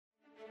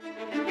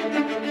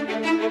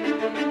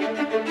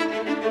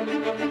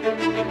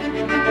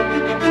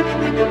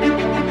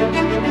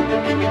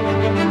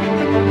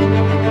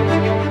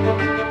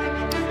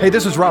Hey,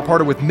 this is Rob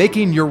Harder with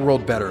Making Your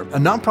World Better, a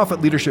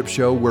nonprofit leadership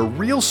show where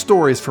real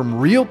stories from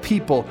real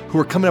people who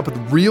are coming up with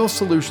real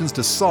solutions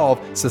to solve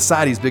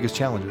society's biggest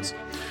challenges.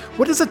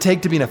 What does it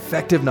take to be an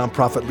effective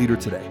nonprofit leader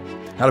today?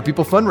 How do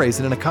people fundraise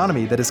in an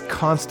economy that is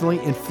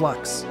constantly in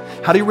flux?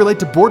 How do you relate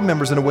to board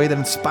members in a way that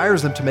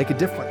inspires them to make a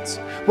difference?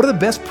 What are the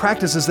best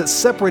practices that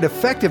separate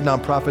effective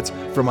nonprofits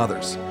from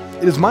others?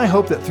 It is my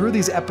hope that through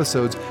these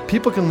episodes,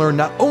 people can learn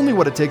not only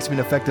what it takes to be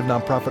an effective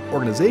nonprofit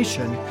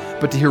organization,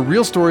 but to hear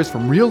real stories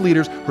from real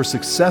leaders who are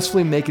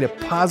successfully making a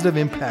positive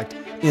impact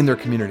in their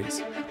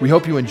communities. We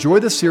hope you enjoy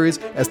this series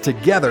as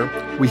together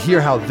we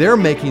hear how they're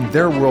making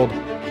their world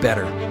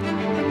better.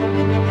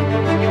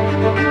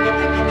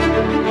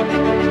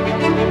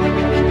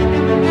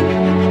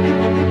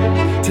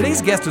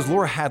 Today's guest is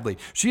Laura Hadley.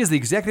 She is the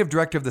Executive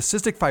Director of the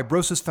Cystic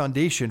Fibrosis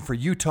Foundation for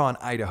Utah and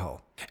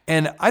Idaho.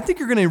 And I think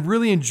you're going to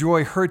really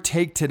enjoy her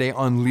take today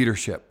on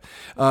leadership.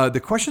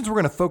 The questions we're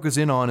going to focus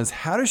in on is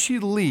how does she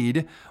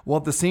lead while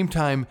at the same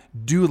time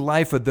do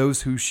life with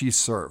those who she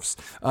serves?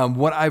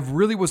 What I've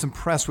really was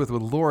impressed with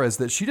Laura is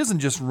that she doesn't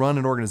just run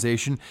an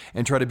organization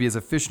and try to be as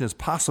efficient as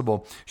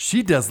possible.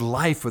 She does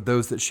life with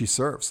those that she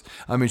serves.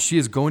 I mean, she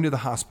is going to the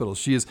hospital.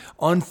 She is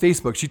on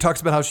Facebook. She talks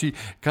about how she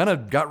kind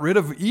of got rid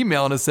of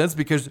email in a sense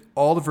because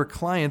all of her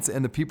clients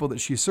and the people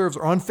that she serves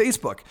are on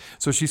Facebook.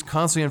 So she's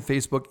constantly on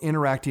Facebook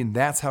interacting.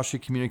 That's how she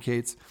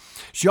communicates.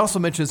 She also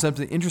mentioned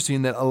something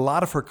interesting that a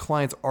lot of her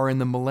clients are in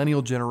the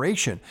millennial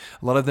generation.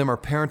 A lot of them are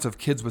parents of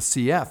kids with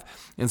CF.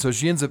 And so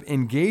she ends up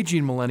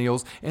engaging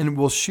millennials and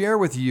will share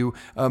with you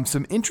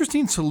some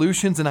interesting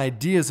solutions and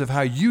ideas of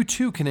how you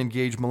too can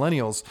engage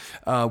millennials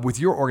with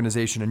your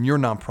organization and your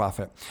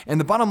nonprofit. And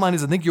the bottom line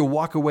is I think you'll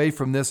walk away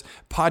from this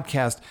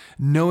podcast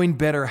knowing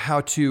better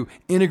how to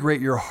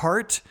integrate your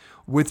heart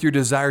with your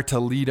desire to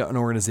lead an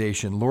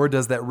organization. Laura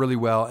does that really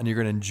well, and you're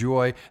going to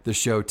enjoy the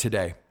show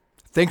today.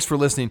 Thanks for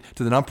listening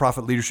to the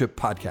Nonprofit Leadership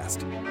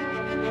Podcast.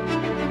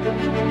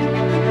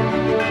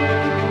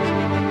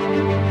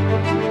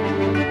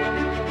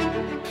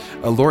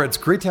 Laura, it's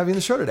great to have you on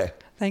the show today.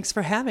 Thanks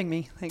for having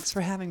me,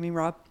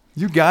 Rob.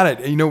 You got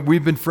it. You know,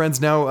 we've been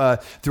friends now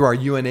through our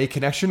UNA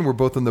connection. We're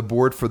both on the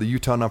board for the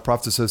Utah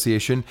Nonprofits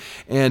Association.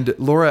 And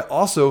Laura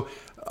also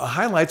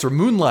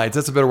moonlights,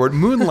 that's a better word,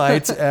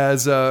 moonlights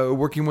as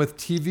working with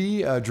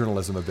TV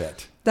journalism a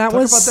bit. Talk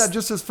about that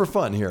just as for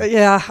fun here.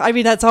 Yeah, I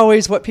mean, that's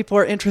always what people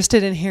are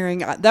interested in hearing.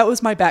 That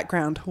was my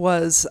background,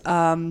 was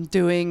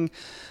doing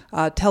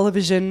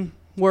television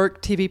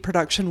work, TV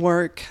production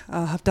work.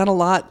 I've done a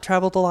lot,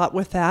 traveled a lot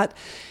with that.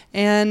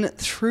 And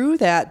through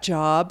that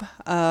job,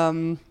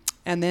 and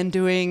then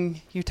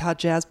doing Utah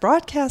Jazz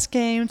broadcast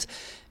games,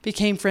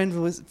 became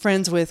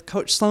friends with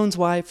Coach Sloan's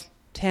wife.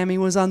 Tammy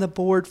was on the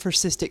board for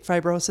cystic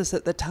fibrosis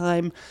at the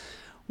time.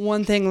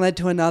 One thing led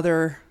to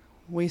another.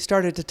 We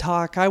started to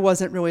talk. I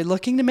wasn't really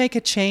looking to make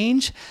a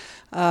change,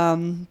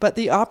 but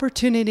the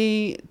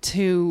opportunity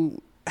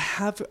to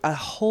have a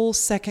whole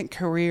second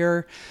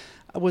career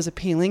was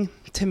appealing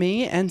to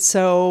me. And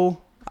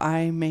so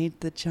I made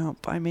the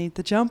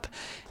jump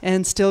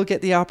and still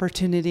get the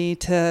opportunity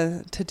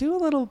to do a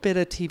little bit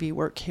of TV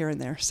work here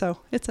and there. So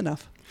it's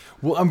enough.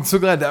 Well, I'm so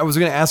glad that I was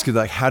going to ask you,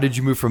 how did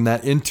you move from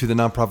that into the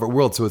nonprofit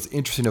world? So it's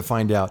interesting to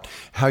find out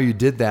how you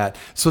did that.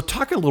 So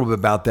talk a little bit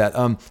about that.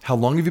 How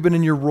long have you been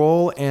in your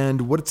role,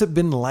 and what's it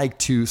been like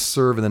to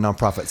serve in the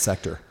nonprofit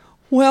sector?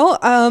 Well,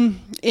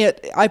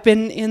 I've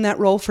been in that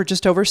role for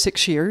just over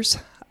 6 years.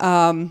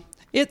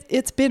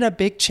 It's been a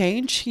big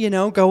change,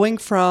 going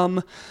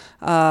from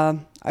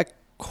a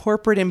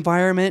corporate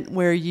environment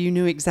where you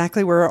knew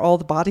exactly where all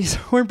the bodies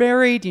were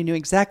buried, you knew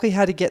exactly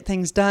how to get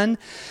things done,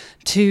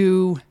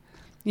 to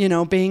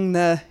being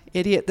the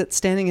idiot that's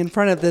standing in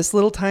front of this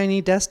little tiny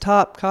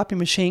desktop copy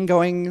machine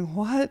going,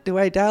 what? Do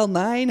I dial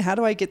 9? How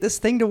do I get this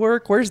thing to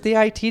work? Where's the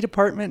IT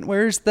department?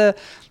 Where's the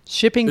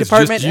shipping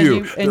department? Just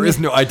you. There is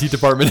no IT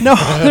department. No,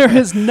 there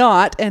is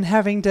not. And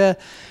having to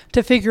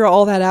figure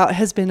all that out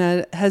has been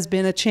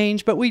a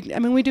change. But we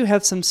do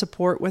have some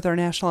support with our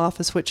national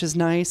office, which is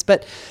nice.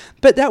 But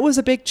that was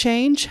a big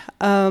change.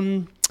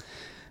 I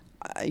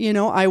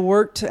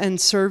worked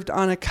and served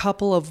on a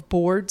couple of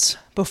boards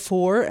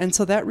before, and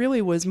so that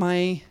really was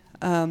my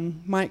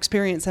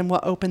experience and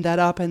what opened that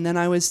up. And then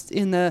I was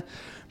in the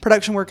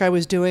production work I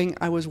was doing.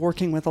 I was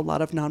working with a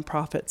lot of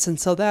nonprofits, and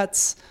so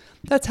that's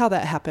how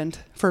that happened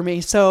for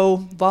me.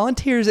 So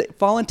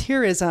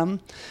volunteerism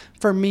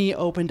for me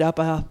opened up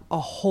a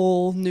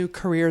whole new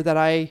career that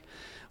I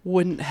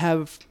wouldn't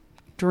have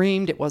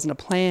dreamed. It wasn't a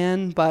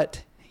plan,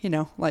 but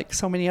like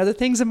so many other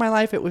things in my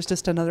life, it was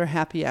just another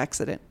happy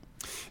accident.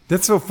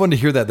 That's so fun to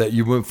hear that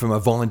you went from a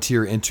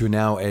volunteer into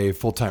now a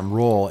full-time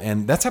role.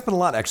 And that's happened a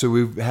lot,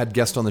 actually. We've had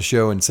guests on the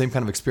show and same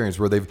kind of experience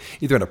where they've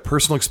either had a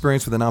personal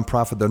experience with a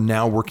nonprofit they're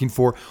now working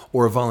for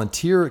or a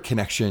volunteer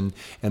connection,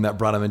 and that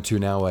brought them into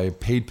now a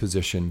paid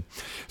position.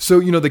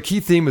 So, the key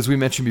theme, as we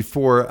mentioned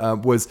before,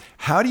 was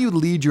how do you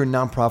lead your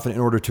nonprofit in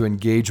order to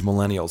engage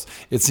millennials?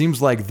 It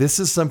seems like this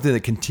is something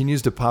that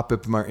continues to pop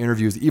up in our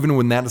interviews, even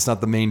when that is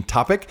not the main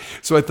topic.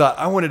 So I thought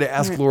I wanted to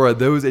ask Laura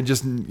those and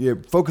just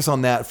focus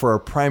on that for our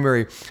primary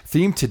primary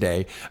theme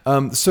today.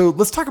 So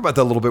let's talk about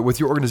that a little bit with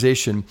your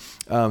organization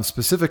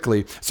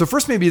specifically. So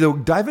first, maybe though,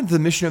 dive into the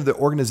mission of the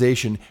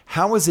organization.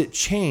 How has it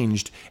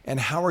changed, and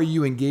how are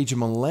you engaging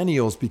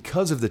millennials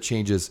because of the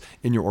changes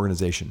in your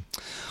organization?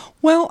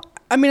 Well,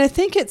 I mean, I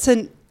think it's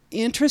an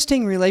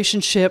interesting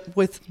relationship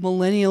with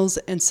millennials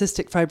and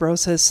cystic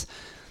fibrosis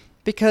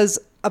because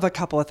of a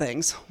couple of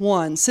things.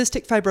 One,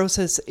 cystic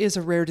fibrosis is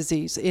a rare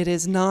disease. It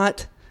is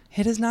not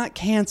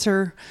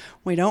cancer.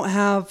 We don't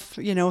have,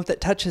 that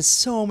touches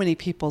so many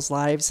people's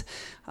lives.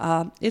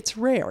 It's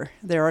rare.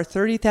 There are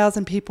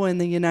 30,000 people in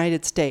the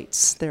United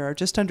States. There are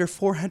just under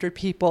 400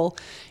 people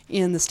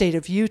in the state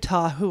of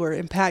Utah who are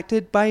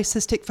impacted by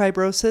cystic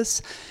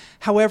fibrosis.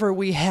 However,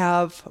 we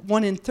have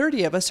 1 in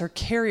 30 of us are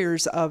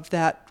carriers of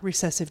that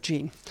recessive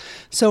gene.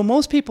 So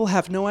most people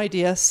have no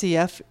idea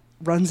CF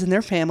runs in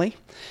their family,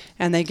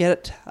 and they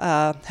get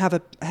have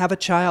a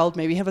child,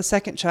 maybe have a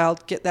second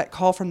child, get that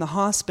call from the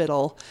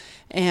hospital,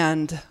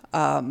 and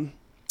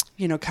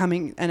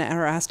coming and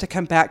are asked to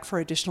come back for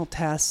additional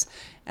tests,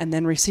 and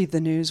then receive the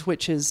news,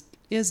 which is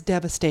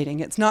devastating.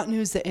 It's not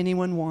news that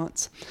anyone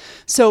wants.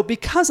 So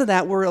because of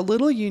that, we're a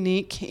little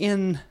unique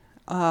in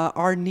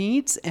our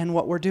needs and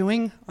what we're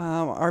doing.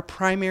 Our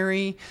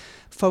primary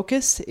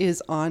focus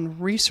is on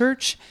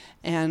research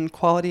and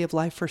quality of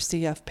life for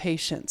CF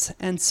patients.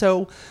 And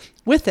so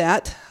with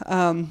that,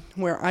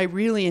 where I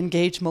really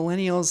engage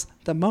millennials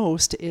the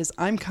most is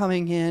I'm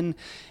coming in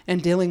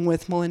and dealing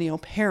with millennial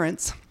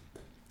parents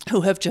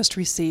who have just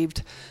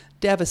received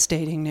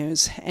devastating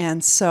news.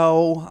 And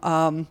so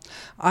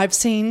I've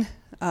seen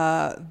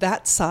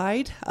that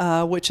side,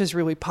 which is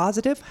really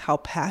positive, how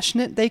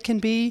passionate they can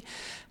be,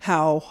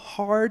 how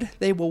hard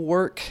they will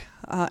work,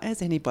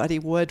 as anybody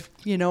would,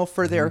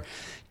 for their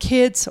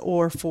kids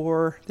or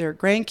for their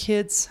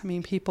grandkids. I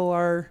mean, people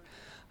are,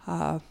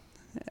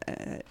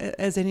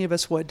 as any of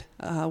us would,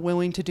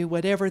 willing to do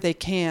whatever they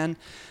can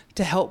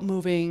to help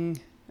move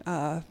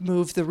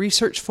the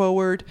research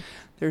forward.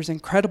 There's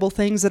incredible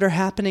things that are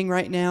happening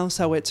right now,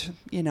 so it's,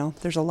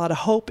 there's a lot of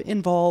hope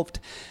involved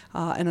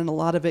and a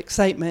lot of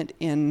excitement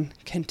in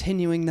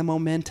continuing the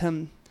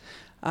momentum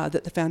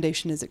that the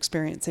foundation is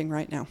experiencing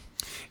right now.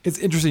 It's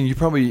interesting.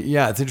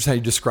 It's interesting how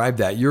you describe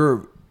that.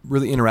 You're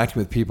really interacting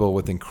with people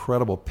with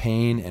incredible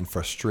pain and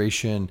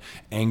frustration,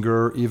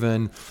 anger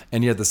even.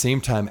 And yet at the same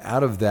time,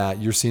 out of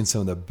that, you're seeing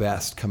some of the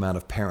best come out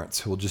of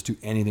parents who will just do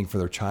anything for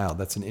their child.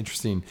 That's an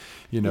interesting,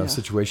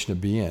 situation to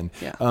be in.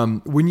 Yeah.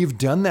 When you've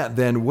done that,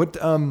 then what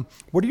are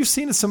you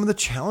seeing as some of the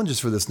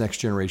challenges for this next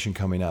generation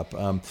coming up?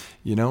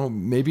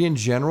 Maybe in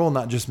general,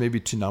 not just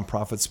maybe to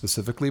nonprofits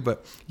specifically,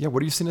 but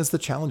what are you seeing as the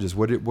challenges?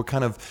 What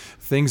kind of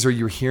things are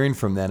you hearing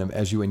from them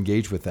as you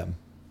engage with them?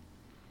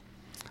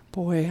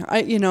 Boy,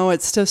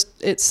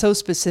 it's so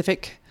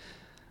specific.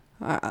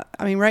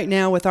 Right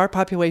now with our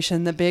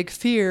population, the big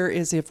fear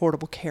is the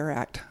Affordable Care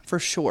Act, for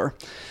sure.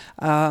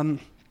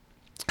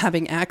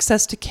 Having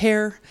access to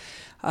care,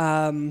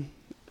 being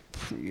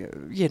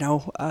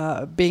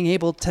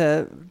able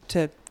to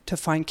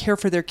find care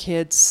for their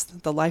kids,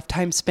 the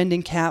lifetime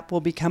spending cap will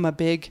become a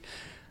big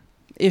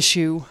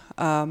issue.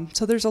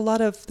 So there's a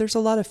lot of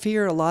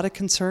fear, a lot of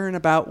concern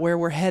about where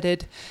we're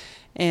headed.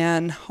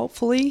 And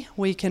hopefully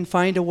we can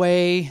find a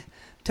way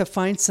to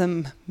find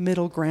some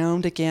middle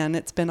ground again.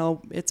 It's been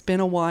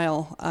a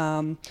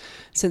while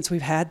since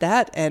we've had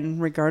that, and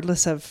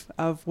regardless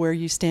of where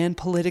you stand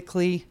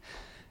politically,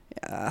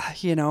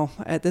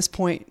 at this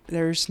point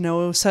there's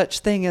no such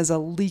thing as a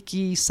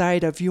leaky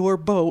side of your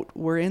boat.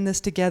 We're in this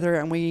together,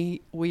 and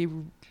we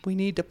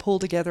need to pull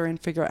together and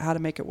figure out how to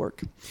make it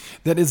work.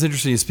 That is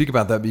interesting to speak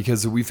about that,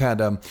 because we've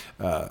had a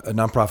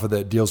nonprofit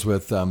that deals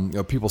with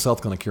People's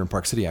Health Clinic here in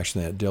Park City,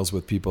 actually, that deals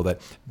with people that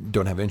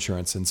don't have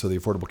insurance. And so the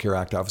Affordable Care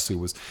Act obviously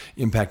was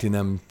impacting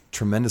them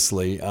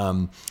tremendously.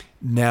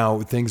 Now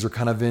things are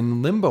kind of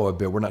in limbo a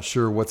bit. We're not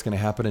sure what's going to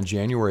happen in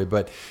January,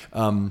 but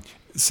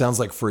sounds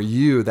like for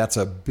you, that's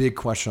a big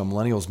question on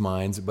millennials'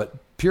 minds, but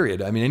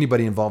period. I mean,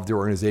 anybody involved in the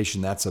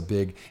organization, that's a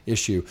big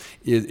issue.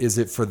 Is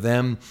it for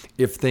them,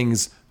 if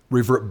things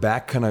revert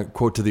back, kind of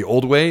quote, to the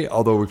old way,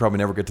 although we probably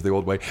never get to the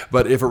old way,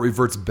 but if it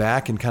reverts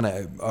back and kind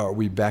of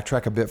we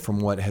backtrack a bit from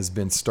what has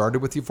been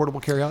started with the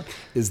Affordable Care Act,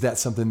 is that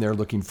something they're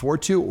looking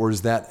forward to, or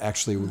is that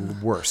actually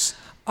worse?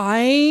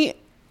 I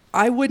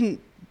wouldn't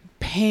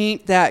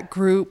paint that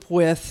group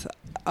with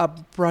a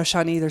brush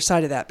on either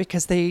side of that,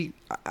 because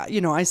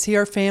I see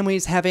our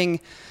families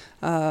having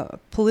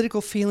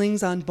political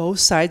feelings on both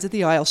sides of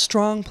the aisle,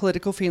 strong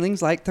political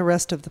feelings like the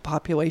rest of the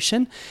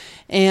population.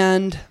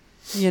 And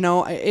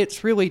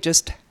it's really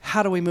just,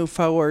 how do we move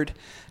forward?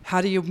 How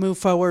do you move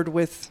forward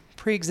with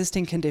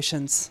pre-existing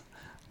conditions,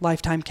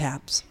 lifetime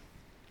caps?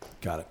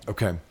 Got it.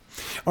 Okay.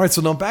 All right,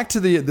 so now back to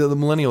the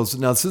millennials.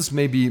 Now, this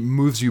maybe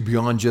moves you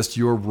beyond just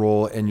your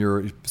role and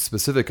your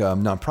specific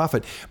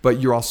nonprofit, but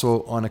you're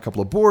also on a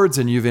couple of boards,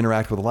 and you've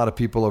interacted with a lot of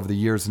people over the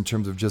years in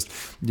terms of just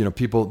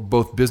people,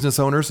 both business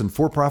owners and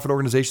for-profit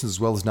organizations as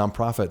well as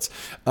nonprofits.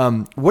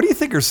 What do you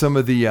think are some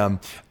of the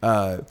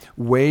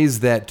ways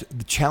that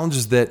the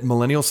challenges that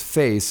millennials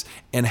face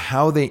and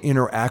how they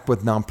interact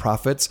with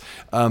nonprofits?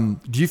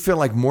 Do you feel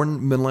like more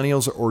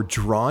millennials are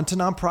drawn to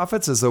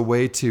nonprofits as a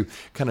way to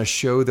kind of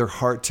show their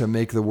heart to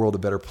make the world a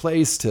better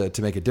place,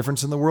 to make a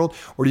difference in the world?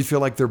 Or do you feel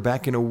like they're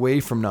backing away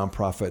from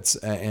nonprofits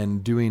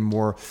and doing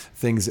more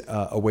things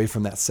away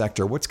from that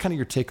sector? What's kind of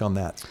your take on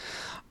that?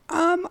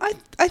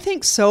 I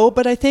think so,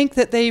 but I think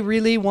that they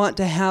really want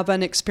to have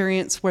an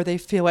experience where they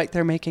feel like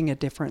they're making a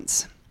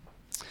difference.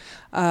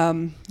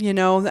 And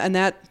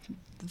that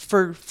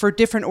for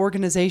different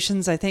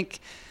organizations, I think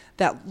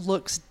that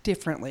looks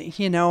differently.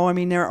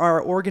 There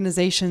are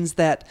organizations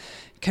that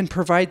can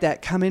provide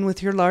that. Come in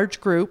with your large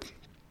group,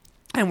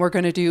 and we're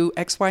going to do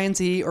X, Y, and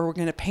Z, or we're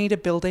going to paint a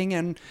building,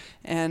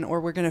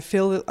 or we're going to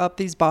fill up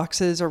these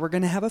boxes, or we're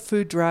going to have a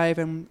food drive,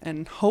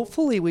 and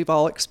hopefully we've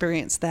all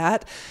experienced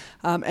that,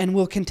 and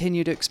we'll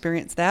continue to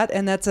experience that,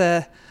 and that's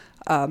a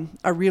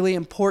really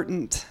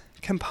important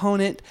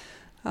component.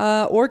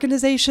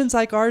 Organizations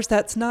like ours,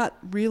 that's not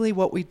really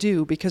what we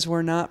do, because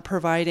we're not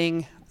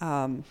providing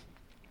that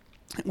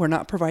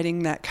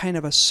kind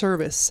of a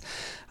service,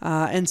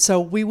 and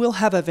so we will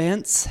have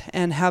events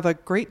and have a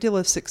great deal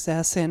of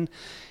success in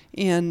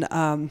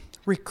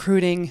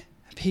recruiting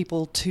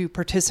people to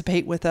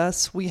participate with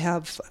us. We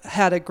have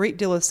had a great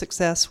deal of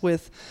success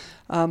with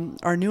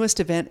our newest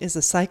event is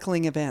a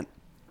cycling event.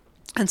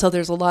 And so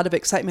there's a lot of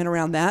excitement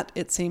around that.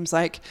 It seems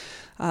like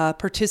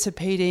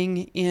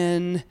participating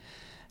in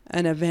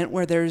an event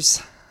where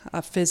there's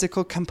a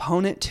physical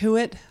component to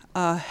it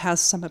has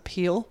some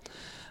appeal.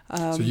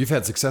 So you've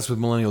had success with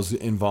millennials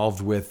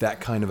involved with that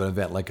kind of an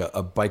event, like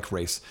a bike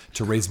race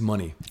to raise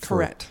money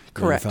for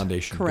the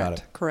foundation.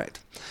 Correct.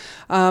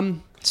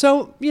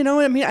 So,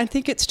 I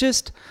think it's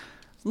just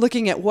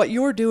looking at what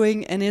you're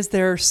doing, and is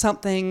there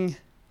something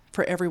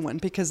for everyone?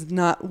 Because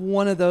not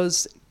one of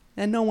those,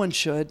 and no one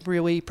should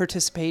really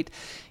participate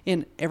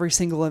in every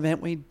single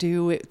event we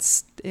do.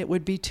 It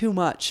would be too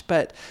much,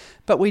 but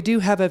we do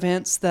have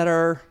events that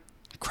are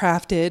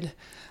crafted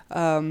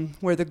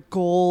where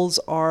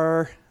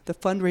the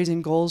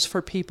fundraising goals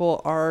for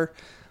people are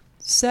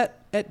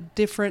set at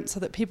different so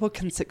that people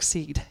can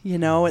succeed.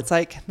 It's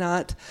like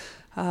not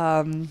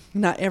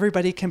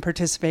everybody can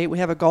participate. We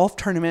have a golf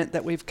tournament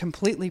that we've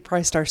completely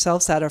priced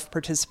ourselves out of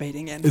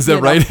participating in. Is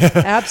that right?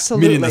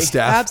 Absolutely. Meaning the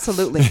staff?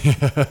 Absolutely.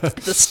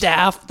 The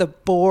staff, the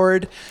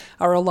board,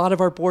 are a lot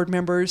of our board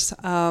members.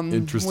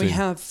 Interesting. We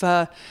have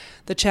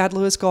the Chad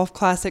Lewis Golf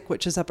Classic,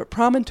 which is up at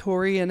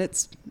Promontory, and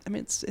it's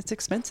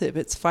expensive.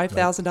 It's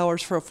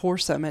 $5,000 for a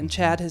foursome, and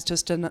Chad has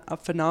just done a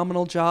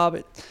phenomenal job.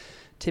 It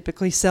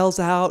typically sells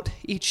out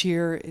each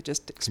year. It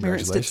just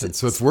experienced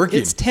so it's working.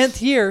 Its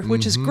 10th year,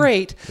 which is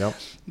great. Yep.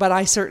 But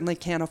I certainly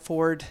can't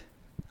afford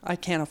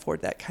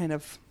that kind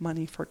of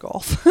money for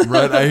golf.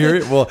 Right, I hear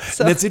it. Well,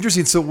 and it's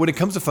interesting. So when it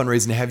comes to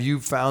fundraising, have you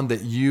found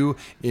that you,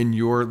 in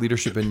your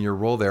leadership and your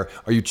role there,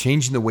 are you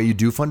changing the way you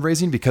do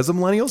fundraising because of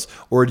millennials?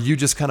 Or do you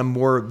just kind of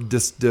more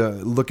just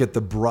look at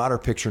the broader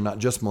picture, not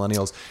just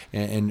millennials,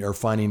 and are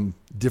finding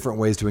different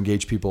ways to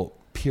engage people,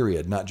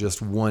 period, not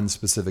just one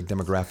specific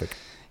demographic?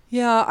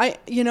 Yeah,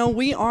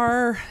 we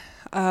are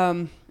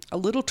a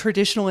little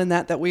traditional in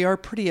that we are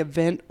pretty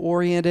event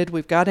oriented.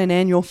 We've got an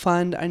annual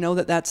fund. I know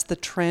that that's the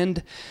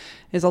trend,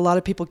 is a lot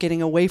of people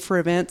getting away from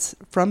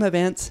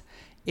events.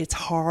 It's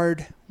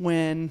hard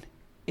when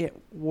it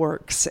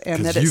works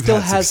and that it still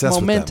has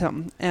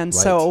momentum. And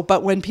right. So,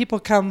 but when people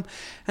come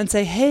and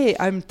say, hey,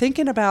 I'm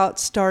thinking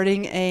about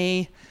starting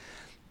a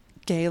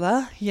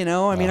gala,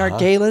 our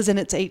gala's in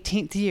its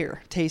 18th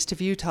year, Taste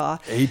of Utah.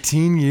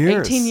 18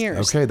 years.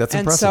 Okay, that's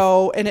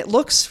impressive. And it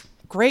looks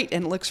great,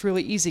 and it looks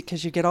really easy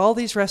because you get all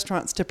these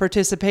restaurants to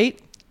participate,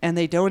 and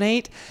they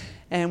donate,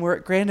 and we're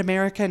at Grand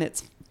America, and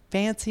it's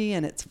fancy,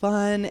 and it's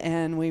fun,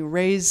 and we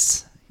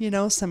raise,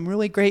 some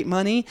really great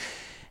money,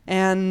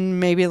 and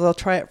maybe they'll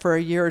try it for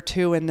a year or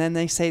two, and then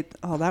they say,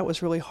 oh, that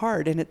was really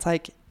hard, and it's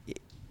like,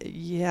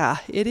 yeah,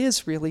 it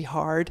is really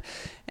hard,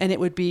 and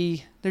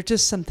there's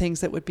just some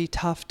things that would be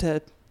tough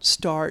to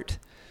start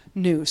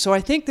new. So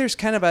I think there's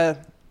kind of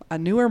a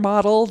newer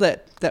model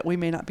that we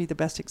may not be the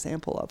best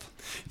example of.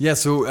 Yeah,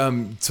 so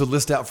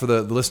list out for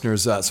the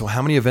listeners, so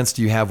how many events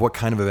do you have? What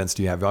kind of events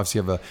do you have? You obviously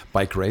have a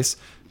bike race.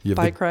 You have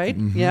bike ride,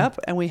 yep,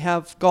 and we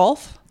have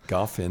golf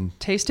and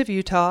Taste of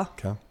Utah,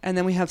 okay. And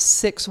then we have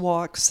 6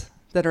 walks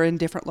that are in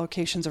different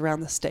locations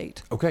around the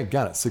state. Okay,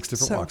 got it. 6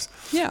 different walks.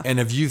 Yeah. And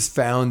have you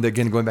found,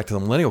 again, going back to the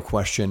millennial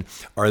question,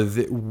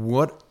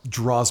 what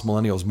draws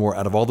millennials more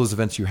out of all those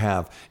events you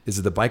have? Is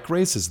it the bike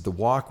race? Is it the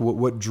walk?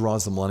 What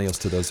draws the millennials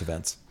to those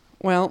events?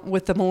 Well,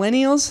 with the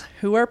millennials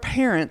who are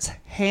parents,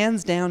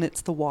 hands down,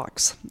 it's the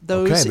walks.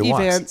 Those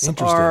events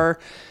are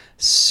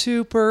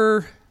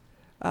super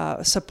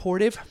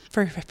supportive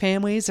for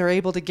families. They're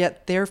able to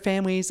get their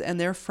families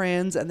and their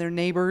friends and their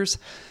neighbors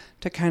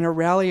to kind of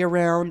rally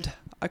around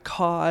a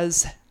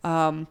cause.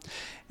 And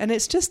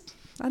it's just,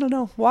 I don't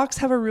know, walks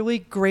have a really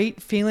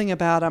great feeling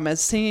about them.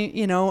 As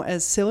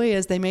silly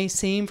as they may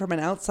seem from an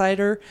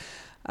outsider,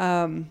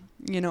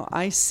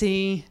 I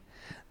see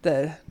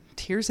the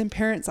tears in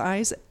parents'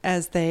 eyes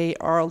as they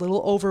are a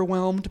little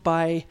overwhelmed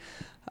by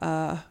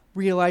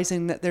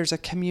realizing that there's a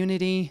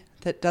community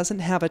that doesn't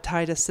have a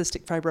tie to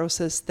cystic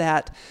fibrosis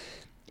that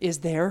is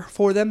there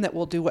for them, that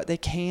will do what they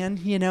can,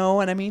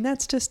 and I mean,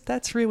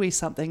 that's really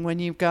something when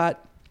you've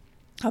got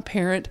a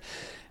parent,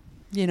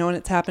 and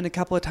it's happened a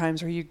couple of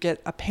times where you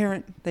get a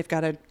parent, they've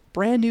got a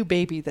brand new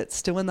baby that's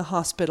still in the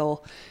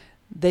hospital,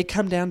 they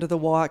come down to the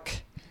walk,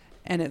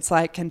 and it's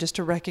like, and just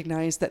to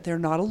recognize that they're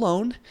not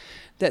alone,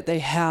 that they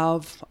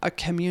have a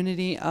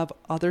community of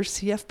other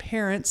CF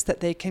parents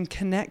that they can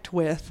connect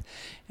with,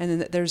 and then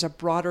that there's a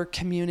broader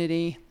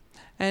community.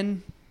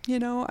 And,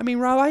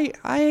 Rob,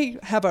 I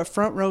have a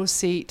front row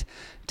seat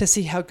to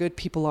see how good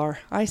people are.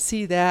 I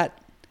see that,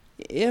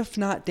 if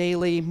not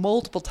daily,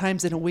 multiple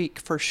times in a week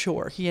for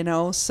sure,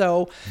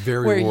 so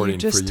very rewarding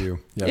for you.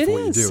 Yeah, it for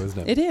what is, you do, isn't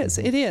it? It is.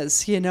 Mm-hmm. It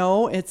is,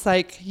 it's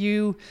like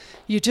you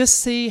just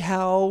see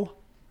how,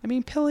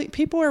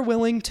 people are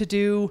willing to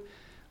do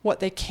what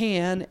they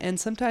can, and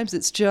sometimes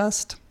it's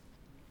just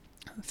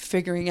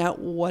figuring out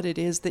what it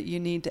is that you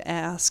need to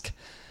ask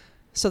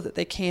so that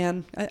they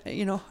can,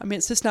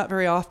 it's just not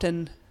very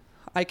often.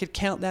 I could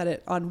count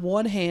that on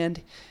one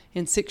hand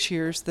in 6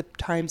 years, the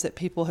times that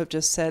people have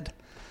just said,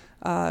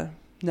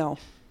 no,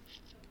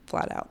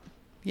 flat out.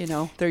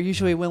 They're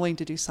usually willing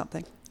to do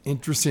something.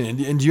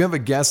 Interesting. And do you have a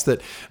guess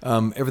that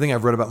everything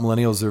I've read about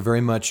millennials are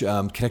very much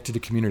connected to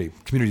community?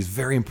 Community is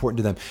very important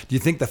to them. Do you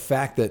think the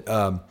fact that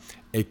a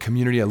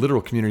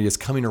literal community is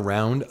coming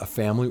around a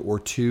family or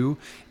two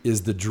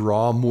is the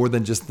draw more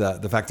than just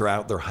the fact they're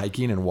out there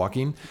hiking and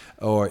walking?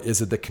 Or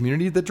is it the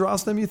community that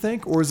draws them, you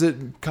think? Or is it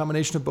a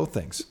combination of both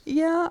things?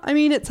 Yeah,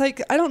 it's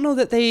like, I don't know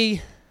that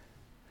they...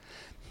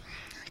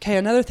 Okay,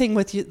 another thing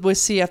with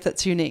CF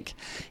that's unique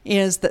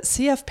is that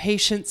CF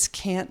patients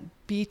can't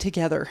be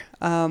together.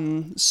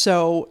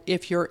 So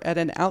if you're at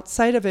an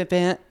outside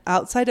event,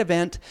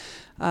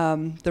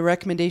 the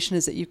recommendation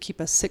is that you keep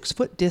a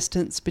 6-foot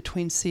distance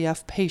between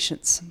CF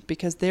patients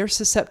because they're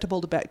susceptible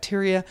to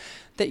bacteria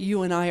that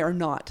you and I are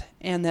not,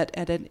 and that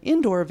at an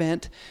indoor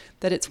event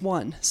that it's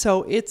one.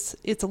 So it's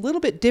a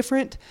little bit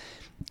different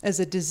as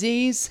a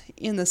disease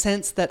in the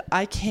sense that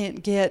I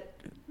can't get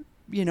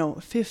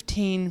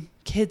 15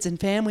 kids and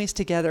families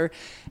together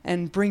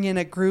and bring in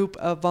a group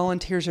of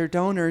volunteers or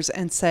donors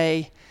and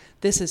say,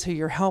 this is who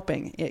you're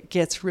helping. It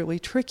gets really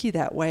tricky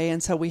that way.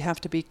 And so we have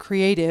to be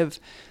creative,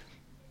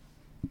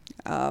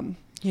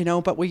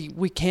 but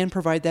we can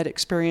provide that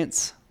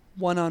experience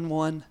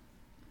one-on-one.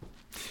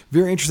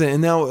 Very interesting.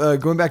 And now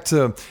going back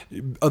to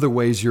other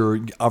ways you're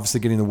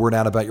obviously getting the word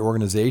out about your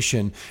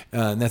organization,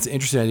 and that's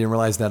interesting. I didn't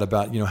realize that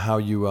about how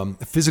you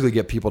physically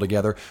get people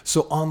together.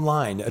 So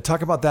online,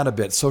 talk about that a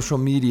bit. Social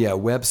media,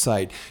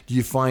 website. Do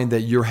you find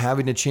that you're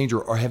having to change,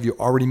 or have you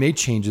already made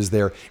changes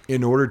there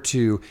in order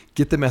to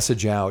get the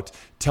message out,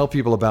 tell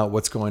people about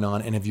what's going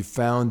on, and have you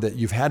found that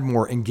you've had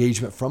more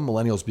engagement from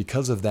millennials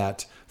because of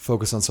that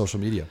focus on social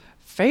media?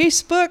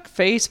 Facebook.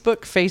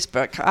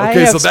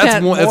 Okay, so that's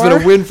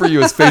been a win for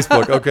you is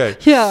Facebook. Okay.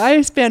 Yeah, I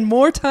spend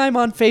more time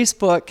on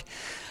Facebook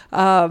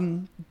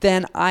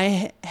than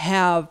I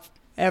have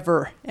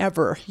ever.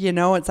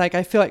 It's like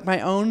I feel like my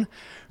own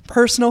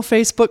personal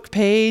Facebook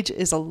page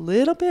is a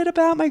little bit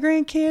about my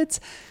grandkids.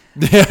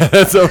 Yeah,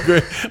 that's so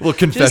great. A little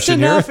confession just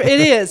enough, here. It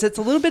is. It's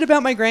a little bit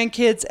about my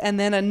grandkids, and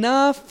then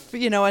enough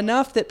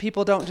that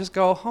people don't just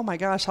go, oh my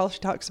gosh, all she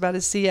talks about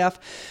is CF.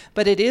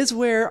 But it is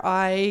where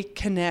I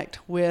connect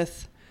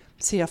with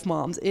CF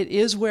moms. It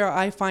is where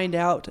I find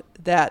out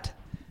that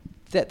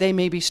they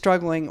may be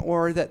struggling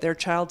or that their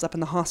child's up in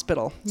the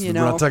hospital. So we're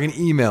not talking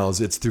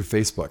emails, it's through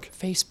Facebook.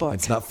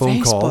 It's not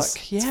phone calls.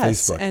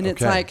 Yes. It's Facebook. And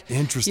it's like,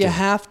 you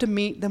have to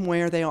meet them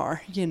where they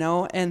are,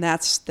 and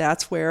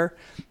that's where,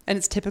 and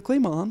it's typically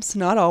moms,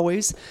 not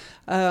always.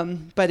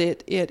 But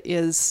it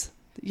is,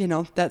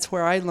 that's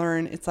where I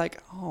learn. It's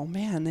like, oh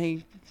man,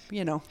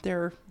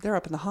 they're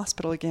up in the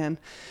hospital again.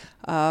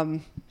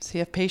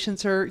 CF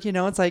patients are,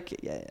 it's like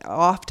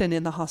often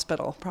in the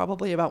hospital,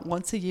 probably about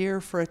once a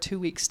year for a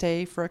 2-week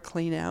stay for a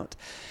clean out.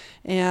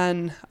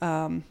 And,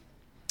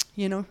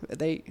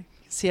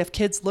 CF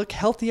kids look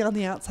healthy on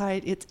the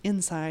outside. It's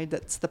inside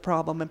that's the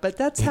problem. But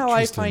that's how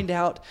I find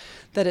out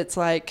that it's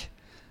like,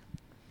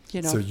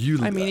 so you,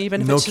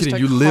 even if no it's kidding,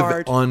 just you a live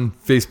card, on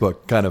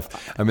Facebook, kind of.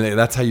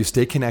 That's how you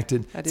stay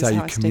connected. That's how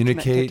you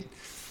communicate.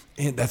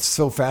 And that's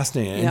so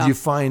fascinating. And do you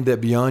find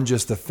that beyond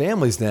just the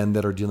families then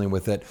that are dealing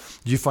with it,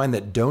 do you find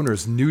that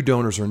new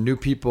donors or new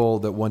people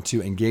that want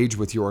to engage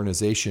with your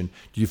organization,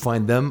 do you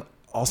find them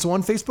also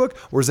on Facebook,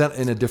 or is that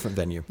in a different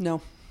venue?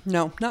 No,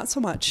 not so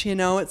much.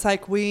 It's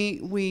like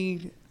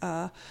we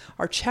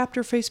our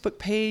chapter Facebook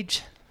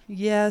page,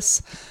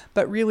 yes,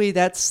 but really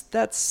that's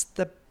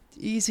the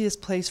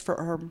easiest place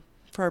for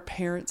our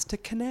parents to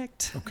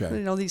connect.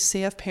 Okay. These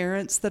CF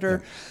parents that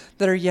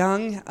are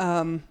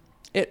young.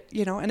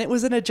 and it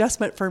was an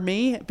adjustment for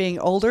me being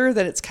older,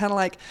 that it's kind of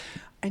like,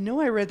 I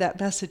know I read that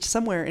message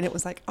somewhere and it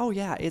was like, oh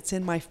yeah, it's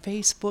in my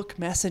Facebook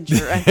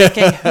Messenger. I'm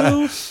thinking,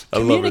 who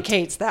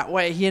communicates that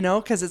way,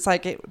 because it's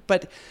like,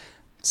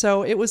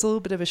 so it was a little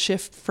bit of a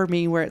shift for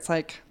me where it's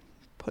like,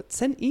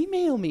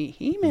 email me.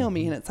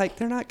 And it's like,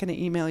 they're not going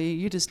to email you.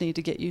 You just need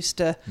to get used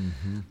to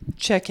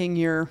checking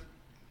your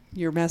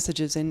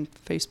messages in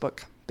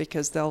Facebook,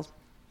 because they'll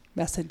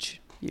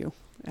message you.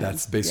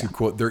 That's basically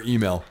quote their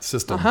email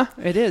system.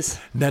 It is.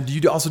 Now, do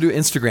you also do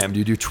Instagram? Do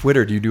you do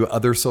Twitter? Do you do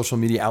other social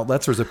media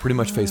outlets, or is it pretty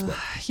much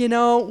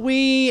Facebook?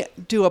 We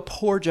do a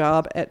poor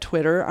job at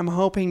Twitter. I'm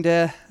hoping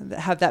to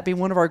have that be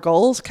one of our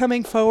goals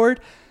coming forward.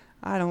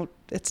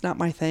 It's not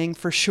my thing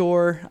for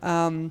sure.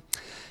 And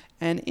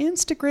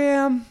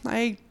Instagram,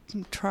 I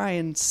try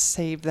and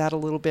save that a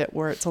little bit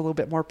where it's a little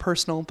bit more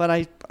personal,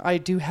 but I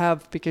do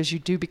have, because you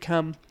do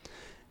become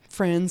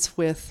friends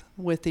with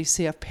these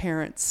CF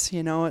parents,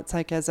 it's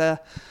like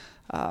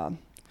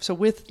so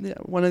with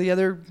one of the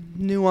other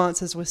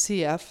nuances with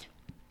CF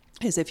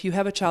is if you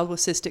have a child with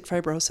cystic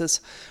fibrosis,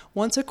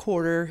 once a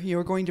quarter,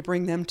 you're going to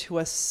bring them to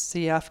a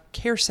CF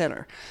care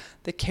center.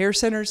 The care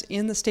centers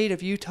in the state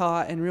of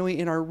Utah and really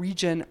in our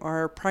region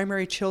are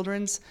Primary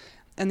Children's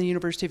and the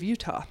University of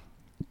Utah.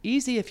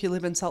 Easy if you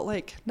live in Salt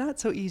Lake, not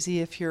so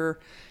easy if you're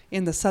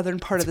in the southern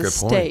part of the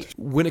state.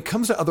 When it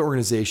comes to other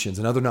organizations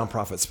and other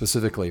nonprofits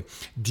specifically,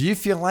 do you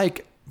feel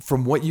like,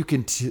 from what you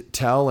can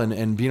tell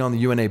and being on the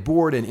UNA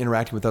board and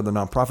interacting with other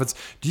nonprofits,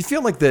 do you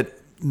feel like that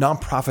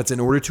nonprofits, in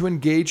order to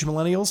engage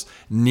millennials,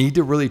 need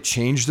to really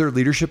change their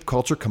leadership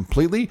culture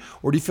completely?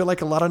 Or do you feel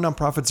like a lot of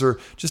nonprofits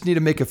just need to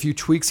make a few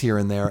tweaks here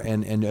and there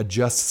and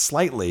adjust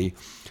slightly?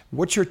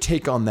 What's your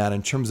take on that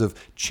in terms of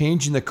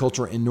changing the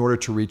culture in order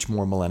to reach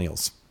more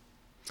millennials?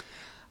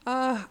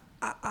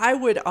 I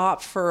would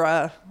opt for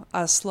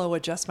a slow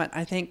adjustment.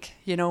 I think,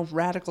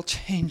 radical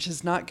change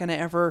is not going to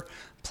ever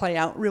play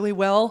out really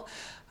well.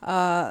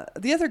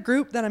 The other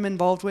group that I'm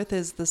involved with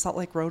is the Salt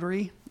Lake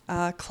Rotary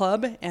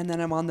Club, and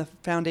then I'm on the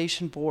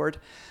foundation board.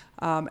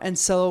 And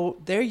so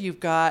there you've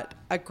got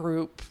a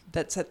group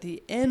that's at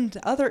the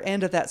other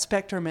end of that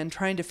spectrum and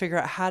trying to figure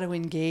out how to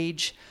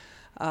engage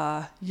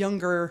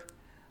younger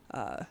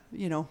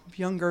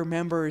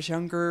members,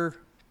 younger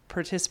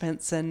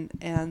participants,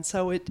 and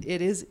so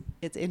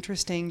it's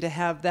interesting to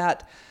have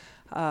that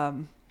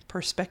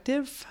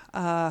perspective,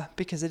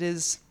 because it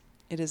is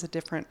a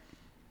different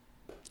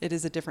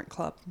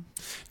club.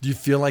 Do you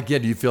feel like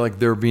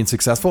they're being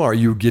successful? Are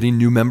you getting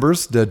new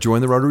members to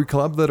join the Rotary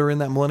Club that are in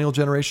that millennial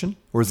generation,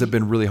 or has it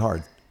been really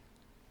hard?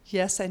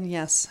 Yes and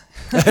yes.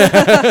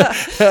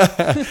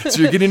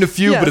 So you're getting a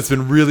few, yes, but it's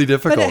been really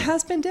difficult. But it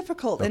has been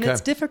difficult, and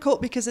it's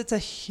difficult because it's a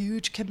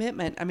huge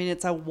commitment. I mean,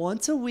 it's a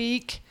once a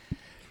week,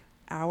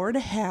 hour and a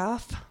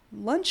half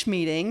lunch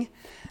meeting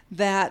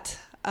that,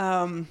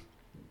 and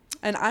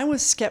I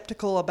was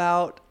skeptical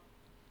about,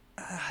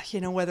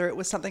 whether it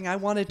was something I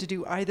wanted to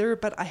do either,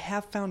 but I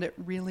have found it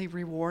really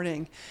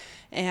rewarding,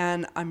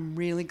 and I'm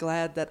really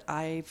glad that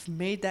I've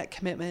made that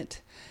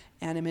commitment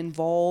and am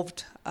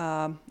involved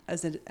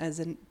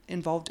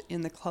involved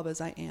in the club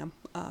as I am,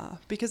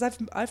 because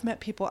I've met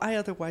people I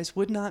otherwise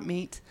would not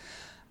meet.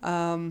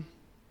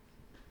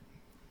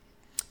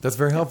 That's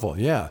very helpful.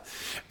 Yeah.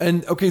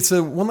 And okay,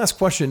 so one last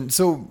question.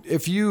 So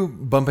if you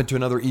bump into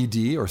another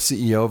ED or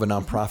CEO of a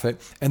nonprofit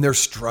and they're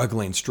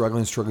struggling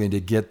to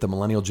get the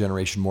millennial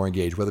generation more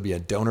engaged, whether it be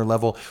at donor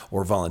level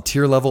or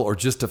volunteer level, or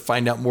just to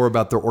find out more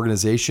about their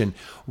organization,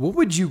 what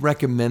would you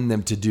recommend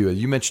them to do?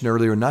 You mentioned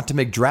earlier not to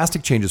make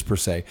drastic changes per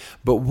se,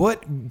 but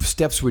what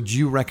steps would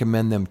you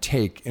recommend them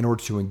take in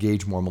order to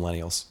engage more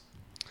millennials?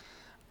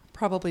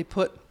 Probably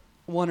put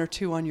one or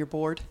two on your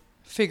board.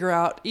 Figure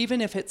out, even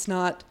if it's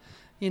not,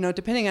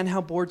 depending on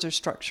how boards are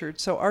structured.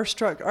 So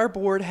our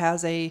board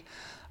has a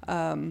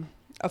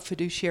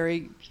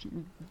fiduciary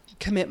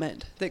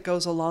commitment that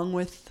goes along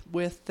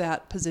with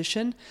that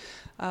position.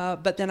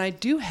 But then I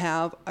do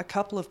have a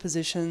couple of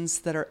positions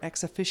that are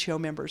ex officio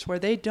members where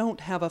they don't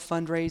have a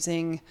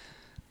fundraising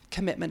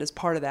commitment as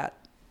part of that.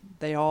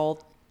 They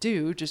all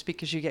do, just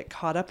because you get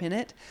caught up in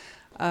it.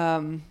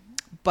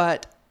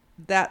 But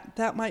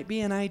that might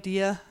be an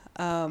idea.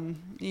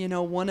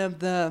 One of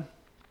the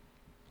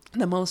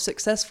most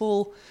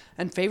successful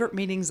and favorite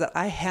meetings that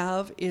I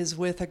have is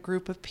with a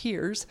group of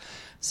peers.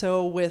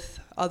 So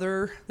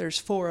there's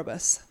 4 of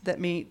us that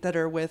meet that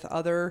are with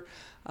other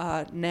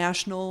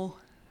national,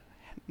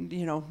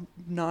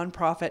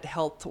 nonprofit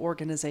health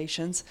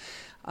organizations.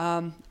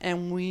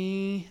 And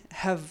we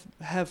have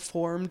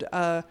formed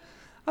a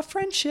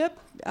friendship,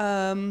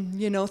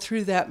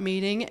 through that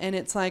meeting. And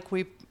it's like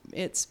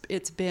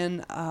it's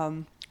been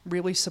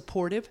really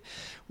supportive,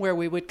 where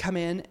we would come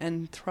in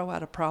and throw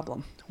out a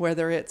problem,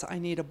 whether it's I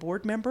need a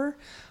board member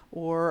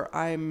or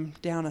I'm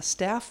down a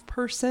staff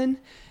person,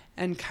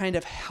 and kind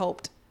of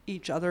helped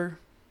each other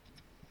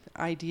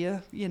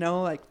idea,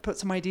 like put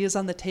some ideas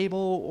on the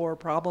table or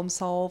problem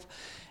solve.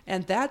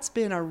 And that's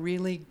been a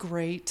really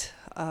great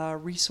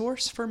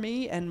resource for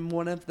me, and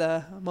one of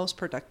the most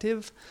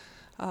productive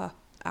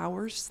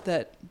hours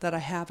that I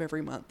have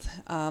every month.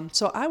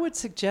 So I would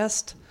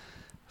suggest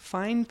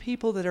find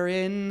people that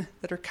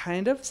are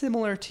kind of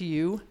similar to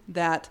you,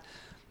 that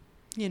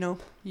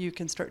you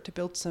can start to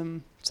build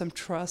some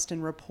trust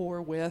and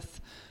rapport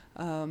with,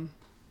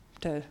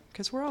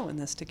 because we're all in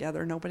this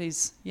together.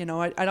 Nobody's,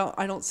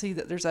 I don't see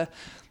that there's a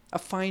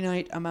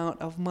finite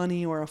amount of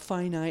money or a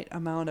finite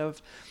amount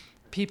of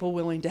people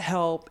willing to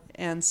help.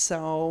 And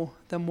so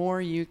the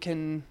more you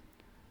can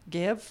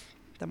give,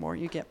 the more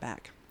you get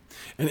back.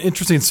 And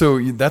interesting. So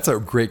that's a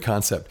great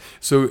concept.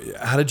 So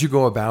how did you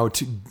go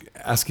about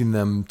asking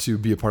them to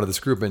be a part of this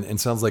group? And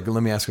sounds like,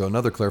 let me ask you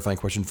another clarifying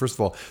question. First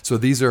of all, so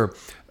these are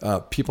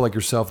people like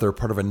yourself that are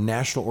part of a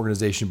national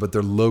organization, but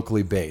they're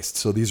locally based.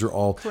 So these are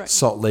all Correct.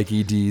 Salt Lake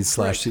EDs /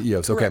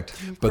 CEOs. Correct.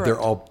 Okay. But they're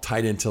all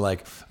tied into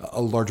like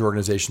a larger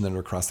organization that are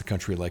across the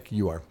country like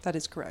you are. That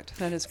is correct.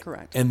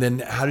 And then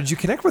how did you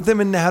connect with them,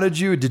 and did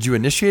you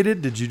initiate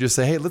it? Did you just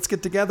say, hey, let's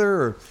get together?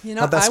 Or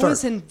how'd that start? I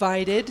was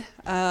invited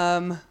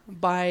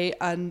by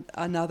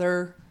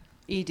another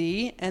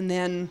ED, and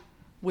then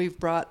we've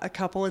brought a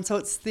couple. And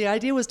so the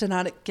idea was to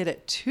not get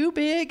it too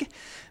big,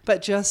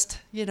 but just,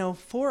 4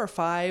 or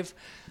 5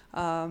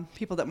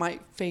 people that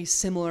might face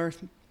similar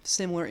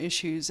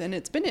issues. And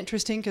it's been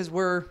interesting because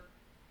we're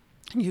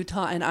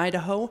Utah and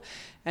Idaho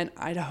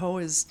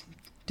is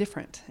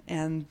different,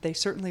 and they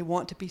certainly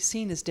want to be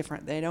seen as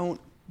different. They don't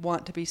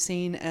want to be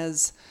seen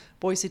as,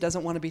 Boise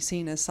doesn't want to be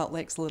seen as Salt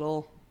Lake's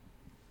little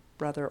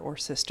brother or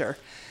sister.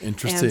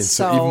 Interesting.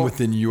 So even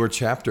within your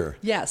chapter.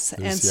 Yes.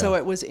 So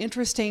it was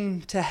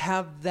interesting to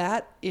have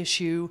that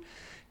issue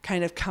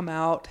kind of come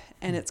out,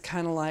 and it's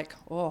kind of like,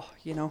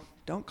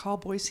 don't call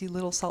Boise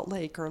Little Salt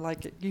Lake, or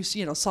like it used,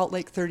 Salt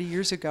Lake 30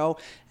 years ago.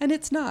 And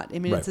it's not. I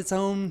mean, It's its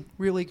own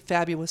really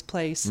fabulous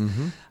place.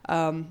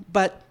 Mm-hmm.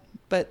 But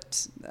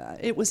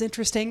it was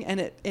interesting, and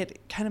it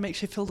kind of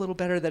makes you feel a little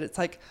better that it's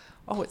like,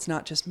 oh, it's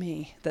not just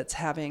me that's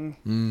having,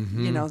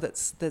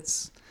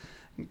 that's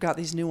got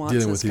these nuances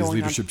dealing with these going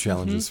leadership on.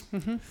 challenges. Mm-hmm,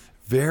 mm-hmm.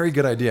 Very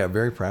good idea.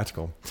 Very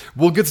practical.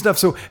 Well, good stuff.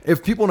 So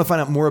if people want to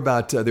find out more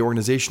about the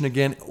organization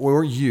again,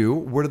 or you,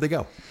 where do they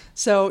go?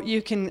 So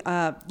you can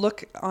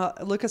look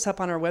us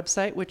up on our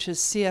website, which is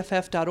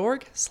cff.org/Utah,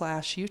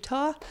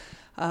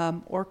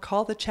 or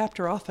call the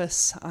chapter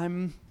office.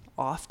 I'm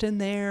often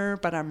there,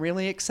 but I'm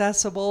really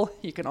accessible.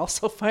 You can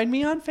also find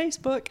me on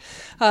Facebook.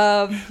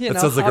 That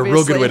sounds like a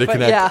real good way to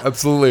connect. Yeah.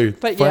 Absolutely.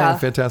 But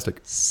fantastic.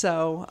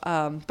 So,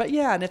 and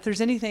if there's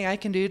anything I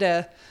can do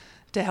to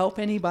help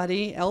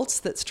anybody else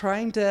that's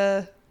trying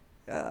to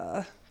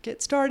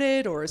get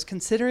started, or is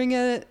considering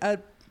a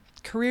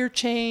career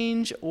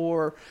change,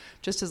 or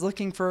just is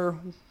looking for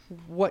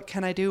what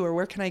can I do or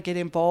where can I get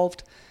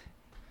involved,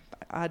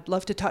 I'd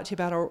love to talk to you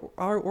about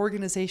our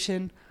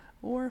organization.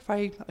 Or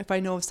if I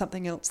know of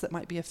something else that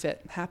might be a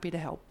fit, happy to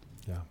help.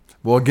 Yeah.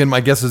 Well, again, my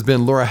guest has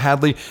been Laura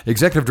Hadley,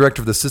 Executive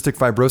Director of the Cystic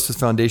Fibrosis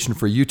Foundation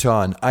for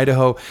Utah and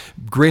Idaho.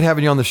 Great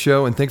having you on the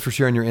show, and thanks for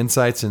sharing your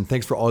insights, and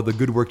thanks for all the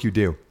good work you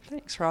do.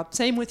 Thanks, Rob.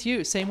 Same with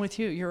you.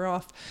 You're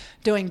off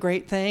doing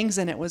great things,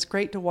 and it was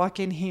great to walk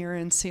in here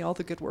and see all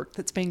the good work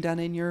that's being done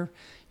in your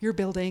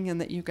building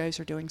and that you guys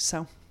are doing.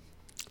 So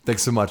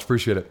thanks so much.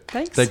 Appreciate it.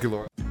 Thanks. Thank you,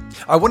 Laura.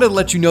 I wanted to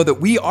let you know that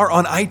we are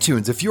on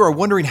iTunes. If you are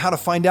wondering how to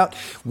find out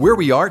where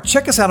we are,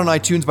 check us out on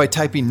iTunes by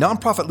typing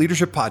Nonprofit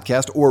Leadership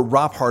Podcast or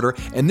Rob Harder,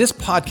 and this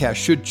podcast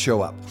should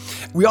show up.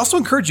 We also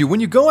encourage you,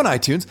 when you go on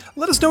iTunes,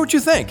 let us know what you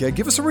think.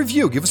 Give us a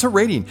review, give us a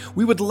rating.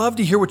 We would love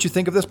to hear what you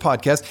think of this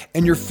podcast,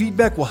 and your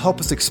feedback will help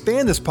us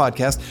expand this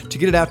podcast to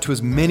get it out to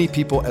as many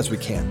people as we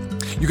can.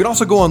 You can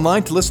also go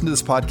online to listen to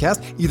this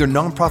podcast, either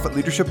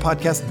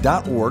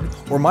nonprofitleadershippodcast.org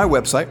or my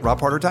website,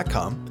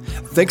 robharder.com.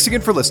 Thanks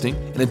again for listening,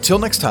 and until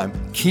next time,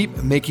 keep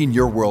making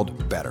your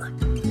world better.